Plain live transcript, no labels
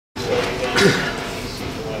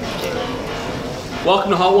Welcome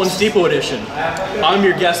to Hot Ones Depot Edition. I'm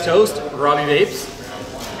your guest host, Robbie Vapes,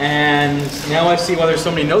 and now I see why there's so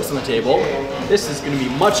many notes on the table. This is going to be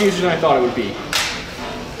much easier than I thought it would be.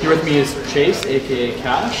 Here with me is Chase, aka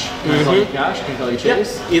Cash. Can I call you Cash? Can I call you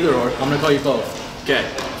Chase? Yep. Either or. I'm going to call you both. Okay.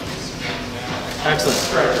 Excellent.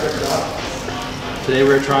 Today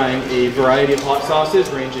we're trying a variety of hot sauces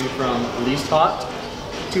ranging from least hot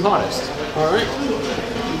to hottest. Alright.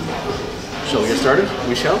 Shall we get started?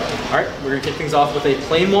 We shall. Alright, we're going to kick things off with a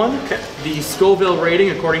plain one. Okay. The Scoville rating,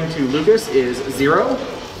 according to Lucas, is 0.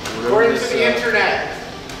 According to the internet.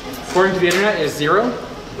 According to the internet, is 0.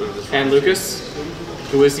 And Lucas,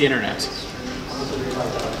 who is the internet?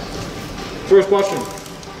 First question.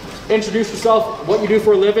 Introduce yourself, what you do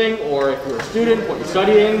for a living, or if you're a student, what you're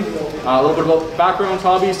studying, a little bit about backgrounds,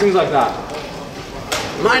 hobbies, things like that.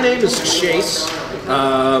 My name is Chase,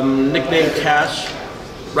 nickname Cash.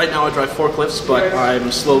 Right now I drive forklifts, but I'm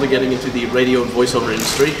slowly getting into the radio and voiceover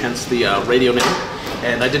industry, hence the radio name.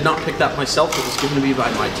 And I did not pick that myself, it was given to me by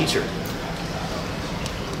my teacher.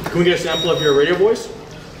 Can we get a sample of your radio voice?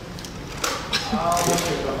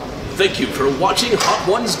 Thank you for watching Hot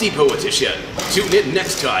Ones Depot Edition. Tune in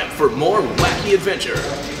next time for more wacky adventure.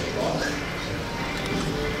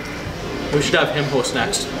 We should have him host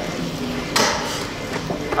next.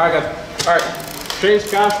 Alright guys, alright. Chase,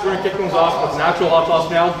 Cash, we're going to kick things off with an actual hot sauce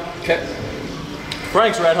now. Okay.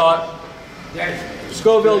 Frank's Red Hot.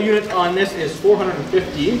 Scoville unit on this is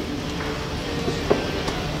 450.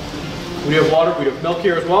 We have water, we have milk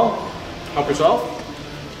here as well. Help yourself.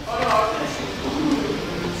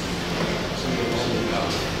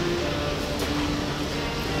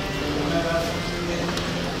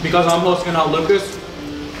 Because I'm hosting and not Lucas,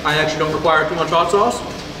 I actually don't require too much hot sauce.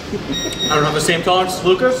 I don't have the same tolerance as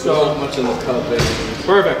Lucas, so... Not much in the cup, baby.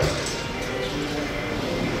 Perfect.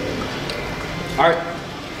 Alright,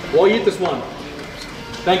 we'll eat this one.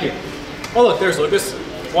 Thank you. Oh look, there's Lucas.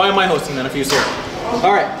 Why am I hosting then if he's here?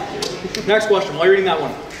 Alright, next question, while you're eating that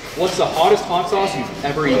one. What's the hottest hot sauce you've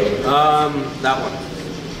ever eaten? That one.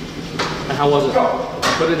 And how was it?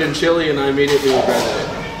 I put it in chili and I immediately regretted it.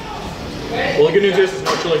 Well, the good news is there's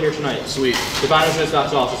no chili here tonight. Sweet. The bad news is that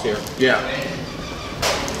sauce is here. Yeah.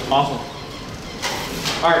 Awesome.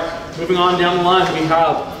 Alright, moving on down the line, we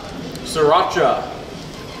have Sriracha.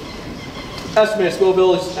 Estimated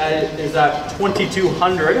Scoville is at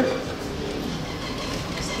 2200.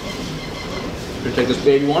 Gonna take this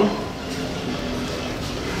baby one.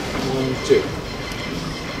 1, 2.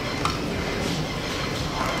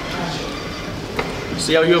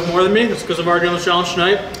 See how you have more than me? It's because I've already done the challenge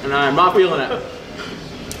tonight, and I'm not feeling it. I'm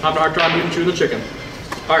having a hard time even chewing the chicken.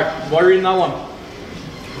 Alright, while you're eating that one,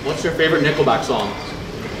 what's your favorite Nickelback song?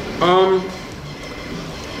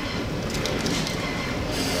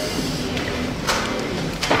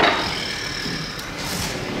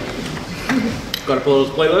 Got to pull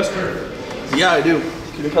those playlist? Yeah, I do.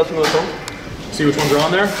 Can you pass me the phone? See which ones are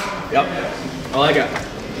on there? Yep. I like it.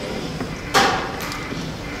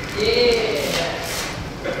 Yeah.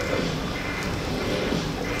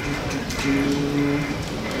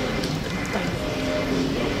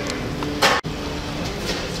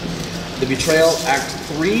 The Betrayal, Act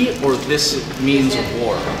 3, or This Means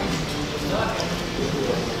War?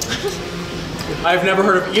 I've never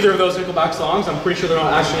heard of either of those Nickelback songs. I'm pretty sure they're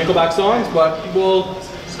not actually Nickelback songs, but we'll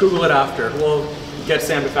Google it after. We'll get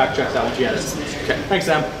Sam to fact check that when she edits. Okay, thanks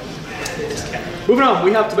Sam. Moving on,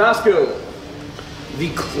 we have Tabasco.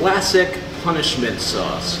 The classic punishment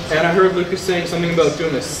sauce. And I heard Lucas saying something about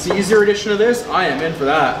doing a Caesar edition of this. I am in for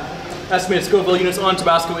that. Estimated Scoville units on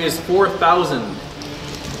Tabasco is 4,000.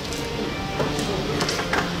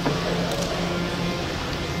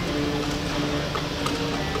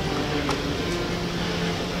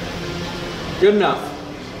 Good enough.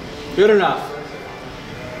 Good enough.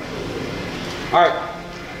 Alright.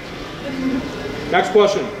 Next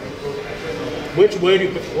question. Which way do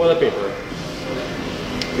you put the toilet paper?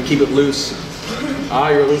 We keep it loose. Ah,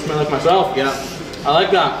 you're a loose man like myself. Yeah. I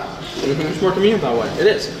like that. It's more convenient that way. It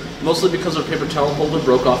is. Mostly because our paper towel holder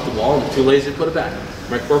broke off the wall and I'm too lazy to put it back.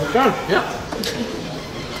 Makes perfect sense. Yeah.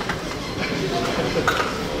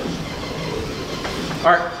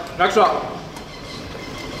 Alright, next up.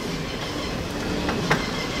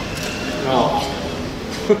 Oh.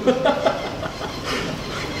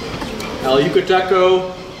 El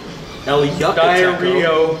Yucateco El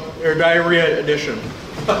Yucateco. Diarrhea edition.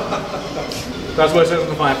 That's what it says in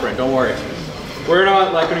the fine print, don't worry. We're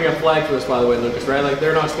not like gonna get flagged for this, by the way, Lucas, right? Like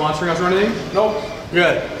they're not sponsoring us or anything? Nope.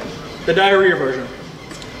 Good. The diarrhea version.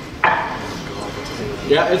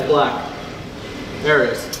 Yeah, it's black. There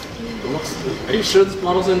it is. Are you sure this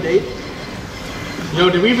bottle's in date? Yo,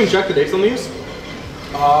 did we even check the dates on these?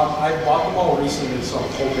 I bought them all recently, so I'm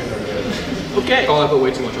hoping they're good. Okay. Oh, I put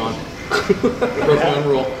way too much on. Broke my own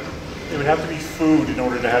rule. It would have to be food in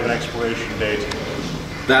order to have an expiration date.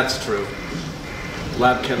 That's true.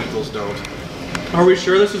 Lab chemicals don't. Are we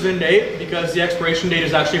sure this is in date? Because the expiration date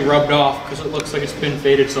is actually rubbed off because it looks like it's been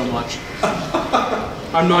faded so much.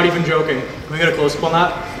 I'm not even joking. Can we get a close up on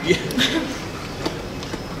that? Yeah.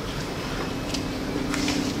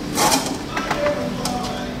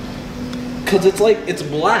 Cause it's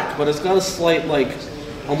black, but it's got a slight like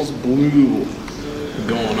almost blue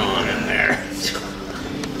going on in there.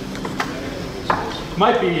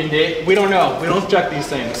 Might be in date. We don't know. We don't check these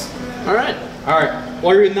things. All right. All right.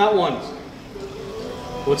 While you're reading that one,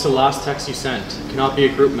 what's the last text you sent? Cannot be a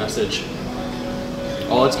group message.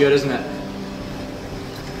 Oh, it's good, isn't it?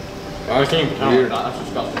 I can't even tell. That's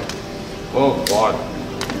disgusting. Oh God.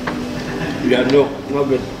 Yeah, no, not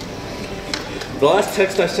good. The last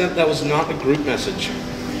text I sent that was not a group message.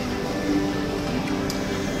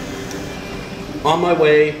 On my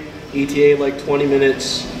way, ETA like 20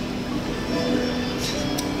 minutes,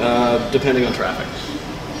 depending on traffic.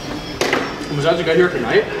 Was that the guy here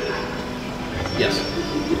tonight? Yes.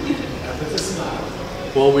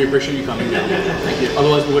 Well, we appreciate you coming down. Thank you.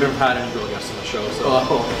 Otherwise, we wouldn't have had any real guests on the show. So.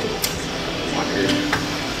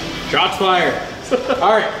 Shots fired.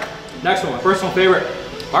 All right. Next one. My personal favorite.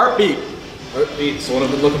 Heartbeat. Heartbeat's one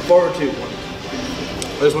I've been looking forward to.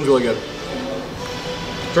 This one's really good.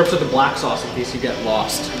 Drips with the black sauce in case you get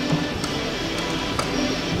lost.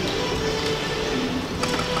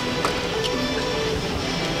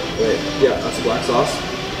 Wait, yeah, that's the black sauce.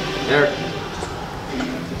 There.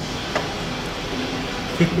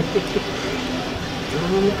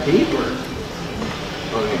 On the paper.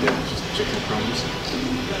 Oh, there you go. Just chicken crumbs.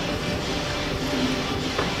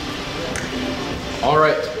 All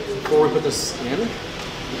right. Before we put this in,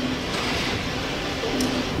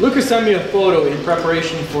 Lucas sent me a photo in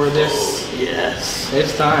preparation for this. Yes.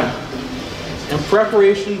 It's time. In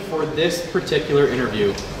preparation for this particular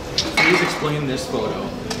interview, please explain this photo.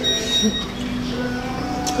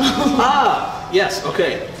 Yes,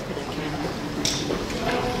 okay.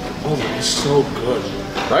 Oh, that's so good.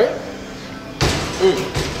 Right?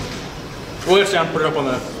 We'll just down, put it up on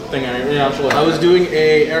the thing. Yeah, absolutely. I was doing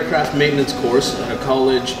a aircraft maintenance course at a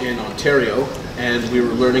college in Ontario, and we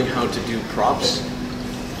were learning how to do props.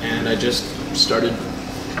 And I just started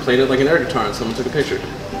playing it like an air guitar, and someone took a picture.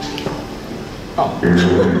 Oh.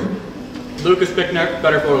 Lucas picked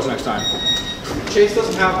better photos next time. Chase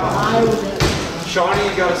doesn't have one. Shawnee,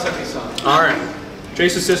 you gotta send me some. All right.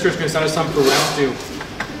 Chase's sister's gonna send us some for round 2.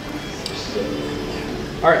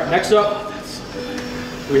 All right. Next up,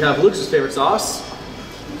 we have Lucas's favorite sauce,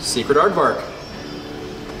 Secret Aardvark.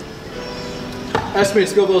 Estimated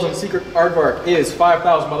skill levels on Secret Aardvark is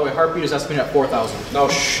 5,000. By the way, Heartbeat is estimated at 4,000. No,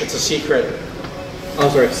 it's a secret. Oh,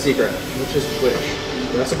 sorry, it's Secret. Which is which?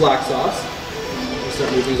 So that's a black sauce. Let's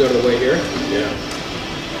start moving these out of the way here. Yeah.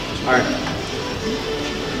 All right.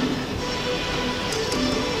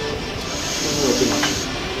 A little too much.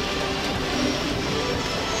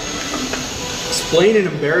 Explain an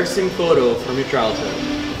embarrassing photo from your childhood.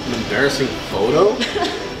 An embarrassing photo?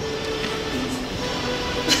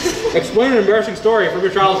 Explain an embarrassing story from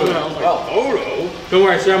your childhood. Well, photo? Don't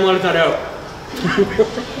worry, Sam, let that out.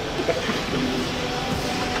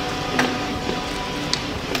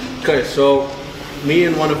 Okay, so me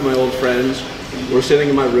and one of my old friends were sitting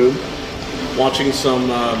in my room watching some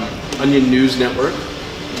Onion News Network.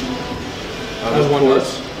 As one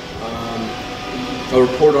does. A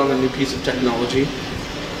report on a new piece of technology,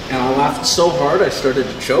 and I laughed so hard I started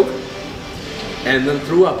to choke, and then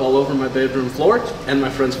threw up all over my bedroom floor and my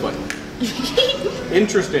friend's foot.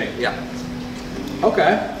 Interesting. Yeah.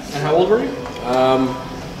 Okay. And how old were you?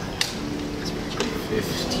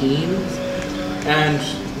 15. And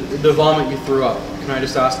the vomit you threw up. Can I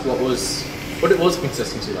just ask what was the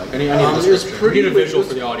consistency like? Any It was description? pretty. We need a visual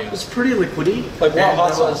for the It audience. was pretty liquidy. Like what and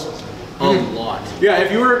hot there was sauce? A lot. Yeah,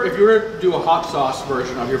 if you were to do a hot sauce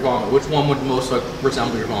version of your vomit, which one would most like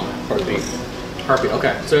resemble your vomit? Heartbeat. Heartbeat.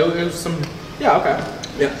 Okay. So it was some. Yeah. Okay.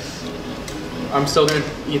 Yeah. I'm still gonna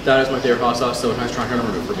eat that as my favorite hot sauce. So nice trying to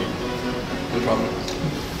remove it for me. No problem.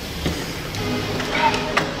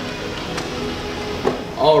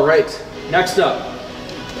 All right. Next up,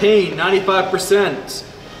 pain 95%.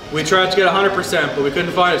 We tried to get 100%, but we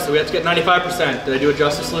couldn't find it, so we had to get 95%. Did I do it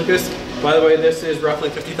justice, Lucas? By the way, this is roughly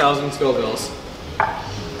 50,000 Scovilles.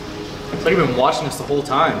 It's like you've been watching this the whole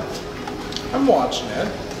time. I'm watching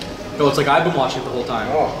it. No, it's like I've been watching it the whole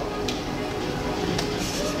time. Oh.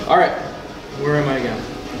 All right, where am I again?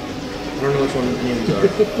 don't know which one any of these are.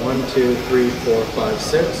 1, 2, 3, 4, 5,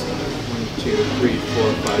 6. 1, 2, 3,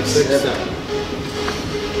 4, 5, 6, 7.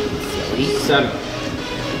 7.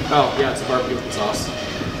 Oh, yeah, it's a barbecue with the sauce.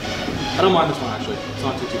 I don't mind this one actually. It's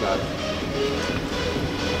not too bad.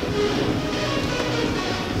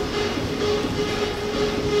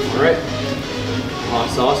 Alright. Hot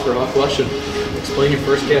sauce for hot question. Explain your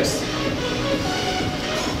first kiss.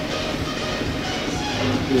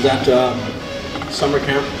 It was at summer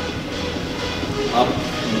camp up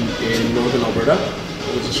in northern Alberta.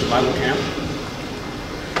 It was a survival camp.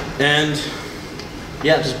 And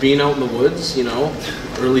yeah, just being out in the woods, you know,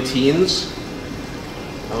 early teens,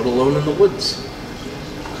 out alone in the woods.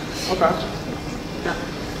 Okay. Yeah.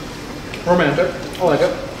 Romantic. I like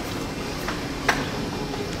it.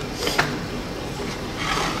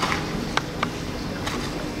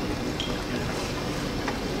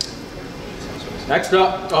 Next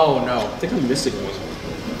up, oh no, I think I'm missing one.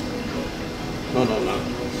 No.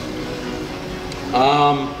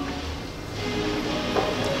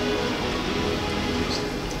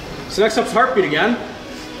 So next up's heartbeat again.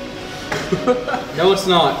 No, it's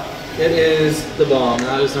not. It is the bomb.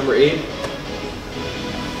 That is number 8.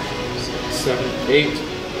 7, 8.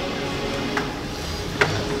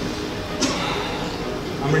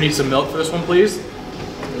 I'm gonna need some milk for this one, please.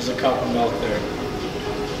 There's a cup of milk there.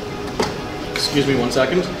 Excuse me 1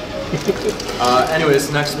 second.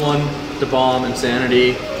 Anyways, next one, the bomb,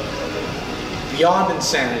 insanity. Beyond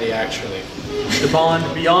insanity, actually. The bond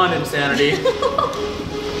beyond insanity.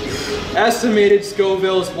 Estimated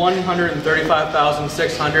Scoville's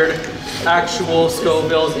 135,600. Actual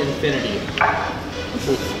Scoville's infinity.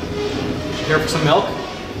 Here for some milk?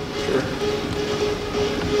 Sure.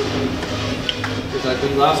 Is that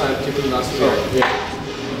clean glass? I have 2 clean glasses here. Yeah.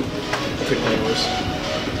 I think mine was.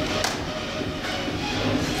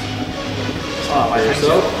 Oh, I think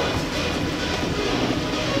so.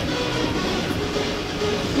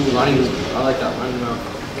 Ooh, lining is, I like that. Lining the mouth.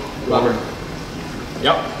 Rubber.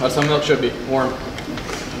 Yep, that's how milk should be. Warm.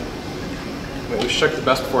 Wait, we should check the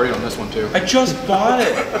best before I eat on this one too. I just bought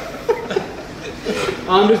it.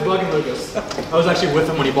 I'm just bugging Lucas. I was actually with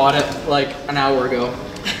him when he bought it like an hour ago.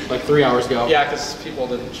 Like 3 hours ago. Yeah, because people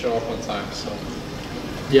didn't show up on time, so.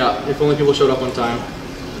 Yeah, if only people showed up on time.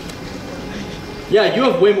 Yeah, you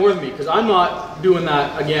have way more than me, because I'm not doing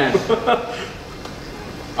that again.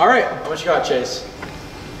 All right. How much you got, Chase?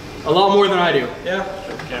 A lot more than I do. Yeah.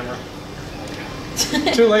 Show the camera.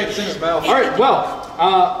 Too late, it's in his mouth. All right, well,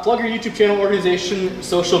 plug your YouTube channel, organization,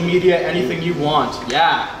 social media, anything you want.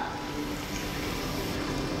 Yeah.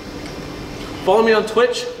 Follow me on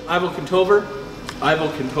Twitch, Ivo Kintover,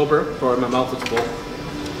 sorry, my mouth is full.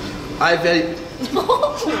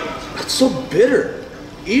 That's so bitter.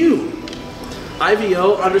 Ew.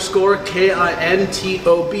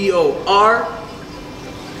 IVO_KINTOBOR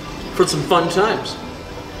for some fun times.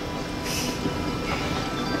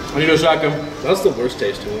 I need a second. That's the worst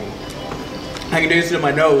taste too. I can taste it in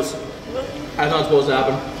my nose. That's not supposed to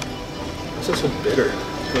happen. It's just so bitter.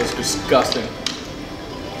 It's disgusting.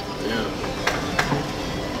 Yeah.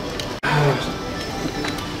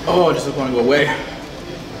 Oh, I just want to go away.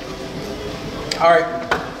 All right.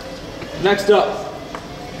 Next up.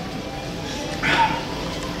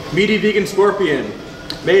 Meaty Vegan Scorpion.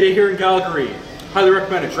 Made it here in Calgary. Highly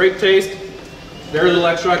recommend it. Great taste. Very little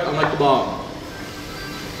extract, unlike the bomb.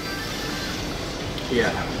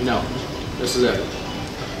 Yeah, no. This is it.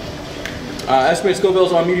 Estimated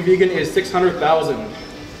Scoville's on Meaty Vegan is 600,000.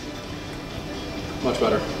 Much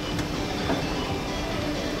better.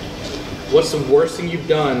 What's the worst thing you've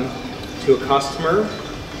done to a customer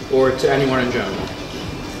or to anyone in general?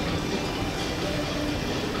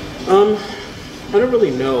 I don't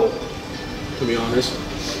really know, to be honest.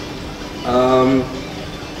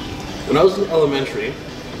 When I was in elementary,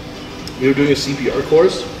 we were doing a CPR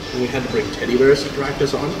course, and we had to bring teddy bears to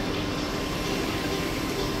practice on.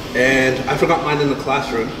 And I forgot mine in the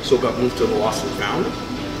classroom, so it got moved to the Lost and Found.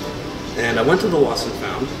 And I went to the Lost and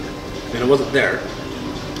Found, and it wasn't there.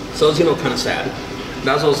 So I was, kind of sad. And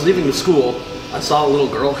as I was leaving the school, I saw a little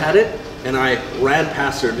girl had it, and I ran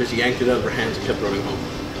past her, just yanked it out of her hands and kept running home.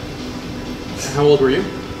 How old were you?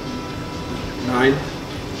 9.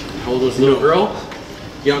 How old was the little girl?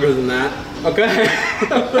 Younger than that. Okay.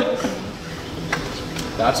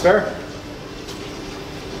 That's fair.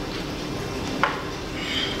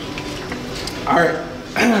 All right.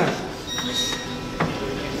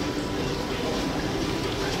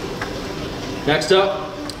 Next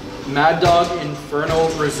up, Mad Dog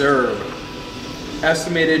Inferno Reserve.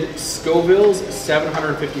 Estimated Scoville's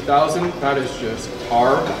 750,000. That is just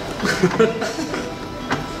tar.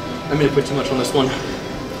 I may have put too much on this one.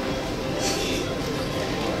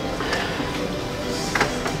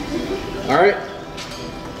 All right.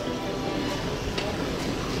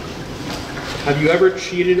 Have you ever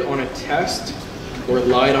cheated on a test or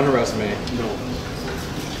lied on a resume? No.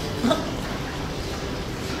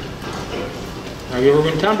 Have you ever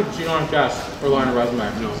been tempted to cheat on a test or lie on a resume?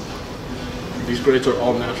 No. These grades are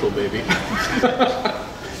all natural, baby.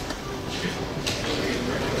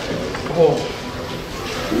 Oh.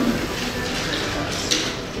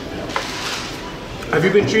 Have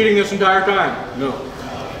you been cheating this entire time? No.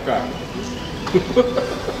 Okay.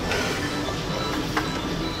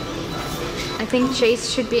 I think Chase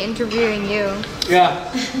should be interviewing you. Yeah.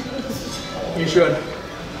 You should.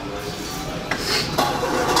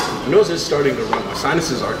 My nose is starting to run. My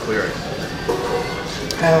sinuses are clearing.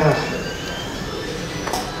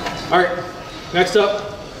 All right. Next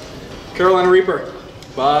up, Carolina Reaper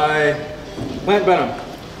by Plant Venom.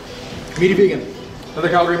 Meaty Vegan. Another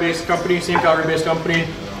Calgary-based company, same Calgary-based company.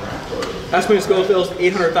 Estimated Scoville's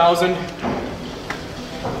 800,000.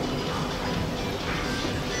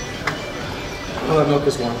 Oh, that milk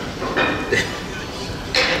is warm.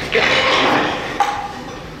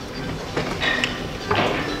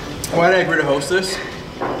 Why did I agree to host this?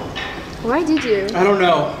 Why did you? I don't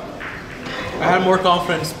know. I had more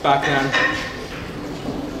confidence back then.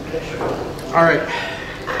 All right.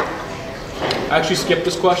 I actually skipped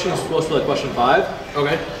this question. It's supposed to be like question 5.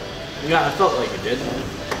 Okay. Yeah, I felt like you did.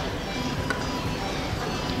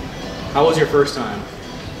 How was your first time?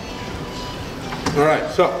 All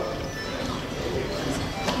right, so.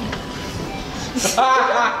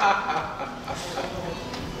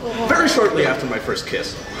 Very shortly after my first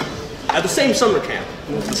kiss, at the same summer camp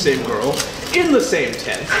with the same girl, in the same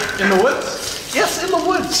tent. In the woods? Yes, in the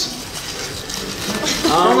woods.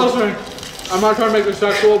 Listen, I'm not trying to make this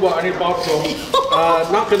sexual, but I need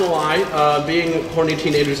popsicle. Not gonna lie, being horny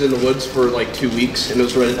teenagers in the woods for like 2 weeks, and it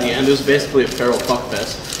was right at the end. It was basically a feral fuck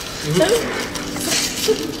fest.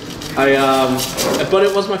 But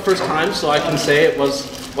it was my first time, so I can say it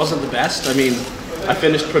wasn't the best. I mean, I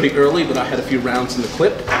finished pretty early, but I had a few rounds in the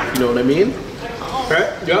clip. You know what I mean?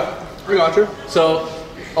 Okay. Yeah. I got you. So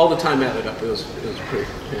all the time added up, it was pretty.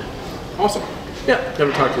 Yeah. Awesome. Yeah.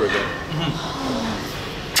 Never talked to her again.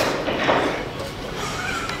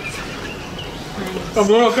 I'm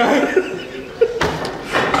doing okay.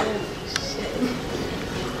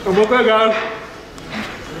 I'm okay, guys.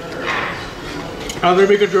 Nothing to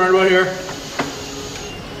be concerned about here.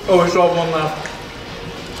 Oh, we still have one left.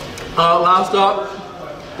 Last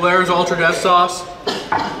up, Blair's Ultra Death Sauce.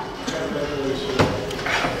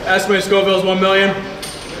 Estimated Scoville's 1 million.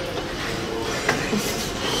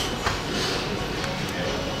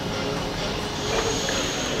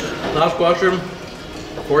 Last question,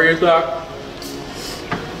 before you get that.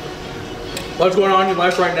 What's going on in your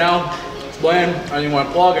life right now? Explain, anything you want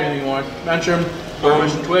to plug, anything you want to mention.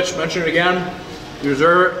 Mention Twitch, mention it again. You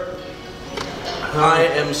deserve it. I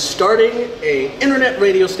am starting a internet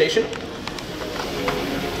radio station.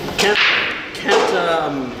 Can't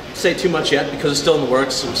say too much yet because it's still in the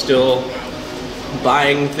works. I'm still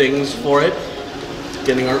buying things for it,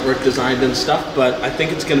 getting artwork designed and stuff. But I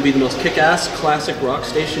think it's going to be the most kick-ass classic rock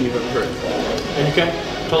station you've ever heard. And you can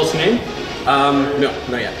tell us the name? No,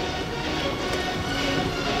 not yet.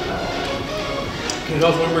 Can you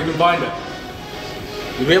tell us where we can find it?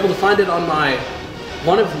 You'll be able to find it on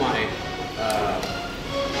one of my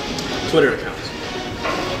Twitter accounts.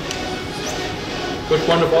 Which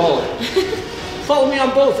one to follow? Follow me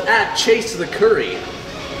on both at Chase the Curry,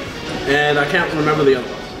 and I can't remember the other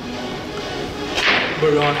one.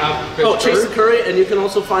 Put it on app. Chase the Curry, and you can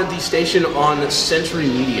also find the station on Century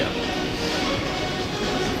Media.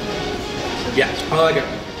 Yeah, I like it.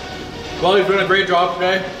 Well, you've done a great job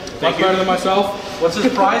today. Much better than myself. What's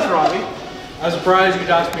his prize, Robbie? As a prize, you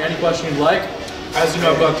can ask me any question you'd like. As you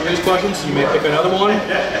know, I've gone through these questions, so you may pick another one.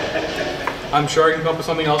 I'm sure I can come up with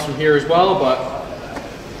something else from here as well, but...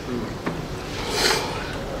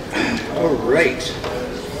 all right.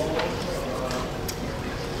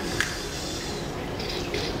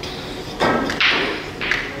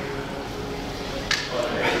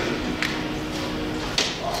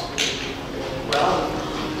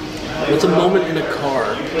 What's a moment in a car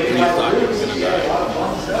when you thought you were going to die?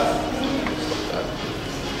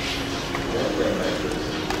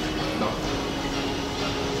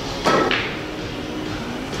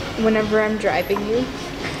 Whenever I'm driving you.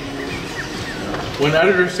 When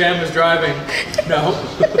editor Sam is driving, no.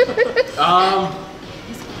 I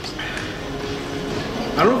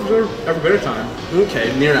don't know if there's ever been a time.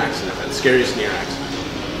 Okay, near accident then. Scariest near accident.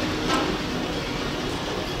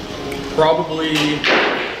 Probably,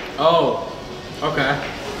 oh, okay.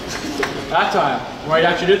 That time, where I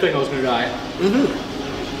actually did think I was gonna die.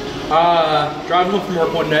 Driving home from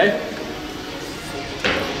work one day.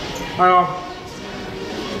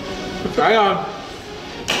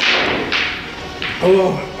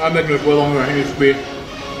 Oh, I'm making this way longer than I need to be.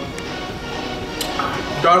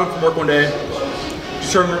 Driving home from work one day,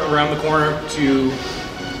 just turning around the corner to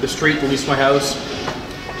the street that leads to my house,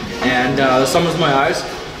 and the sun was in my eyes.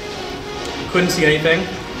 Couldn't see anything.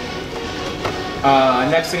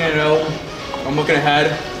 Next thing I know, I'm looking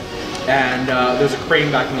ahead, and there's a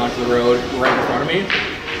crane backing onto the road right in front of me.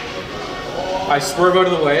 I swerve out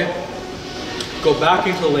of the way, go back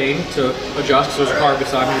into the lane to adjust because there's a car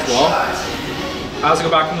beside me as well. As I go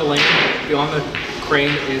back into the lane, beyond the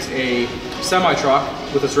crane is a semi-truck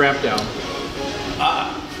with its ramp down.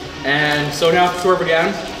 And so now I have to swerve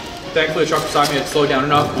again. Thankfully the truck beside me had slowed down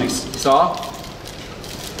enough, as you saw.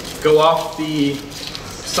 Go off the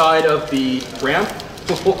side of the ramp,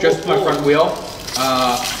 just with my front wheel.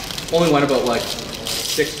 Only went about like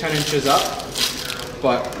 6-10 inches up,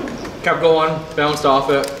 but kept going, bounced off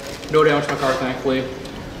it, no damage to my car thankfully.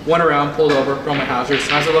 Went around, pulled over, put on my hazards,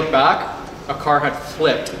 and as I looked back, a car had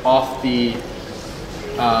flipped off the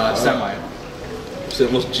semi. So it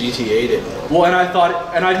almost GTA'd it. Well, and I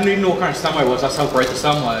thought, and I didn't even know what kind of semi it was, that's how bright the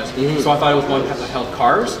sun was. So I thought it was one that held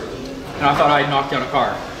cars, and I thought I had knocked down a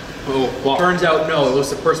car. Oh, Turns out no, it was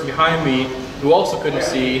the person behind me who also couldn't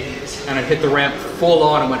see, and I hit the ramp full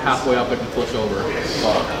on and went halfway up it and flipped over.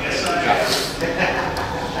 Yeah.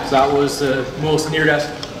 So that was the most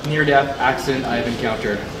near-death accident I've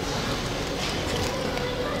encountered.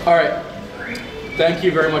 All right, thank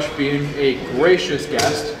you very much for being a gracious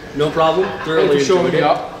guest. no problem. Thanks for showing me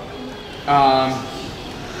up.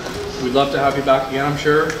 We'd love to have you back again, I'm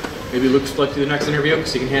sure. Maybe Luke's like to the next interview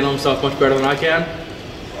because he can handle himself much better than I can.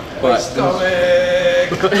 But,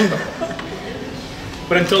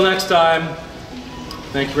 but until next time,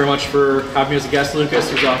 thank you very much for having me as a guest, Lucas,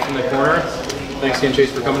 who's off in the corner. Thanks again,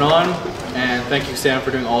 Chase, for coming on. And thank you, Sam,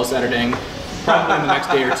 for doing all this editing. Probably in the next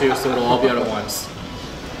day or two, so it'll all be out at once.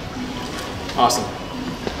 Awesome.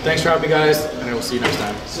 Thanks for having me, guys, and I will see you next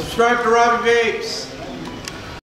time. Subscribe to Robbie Vapes.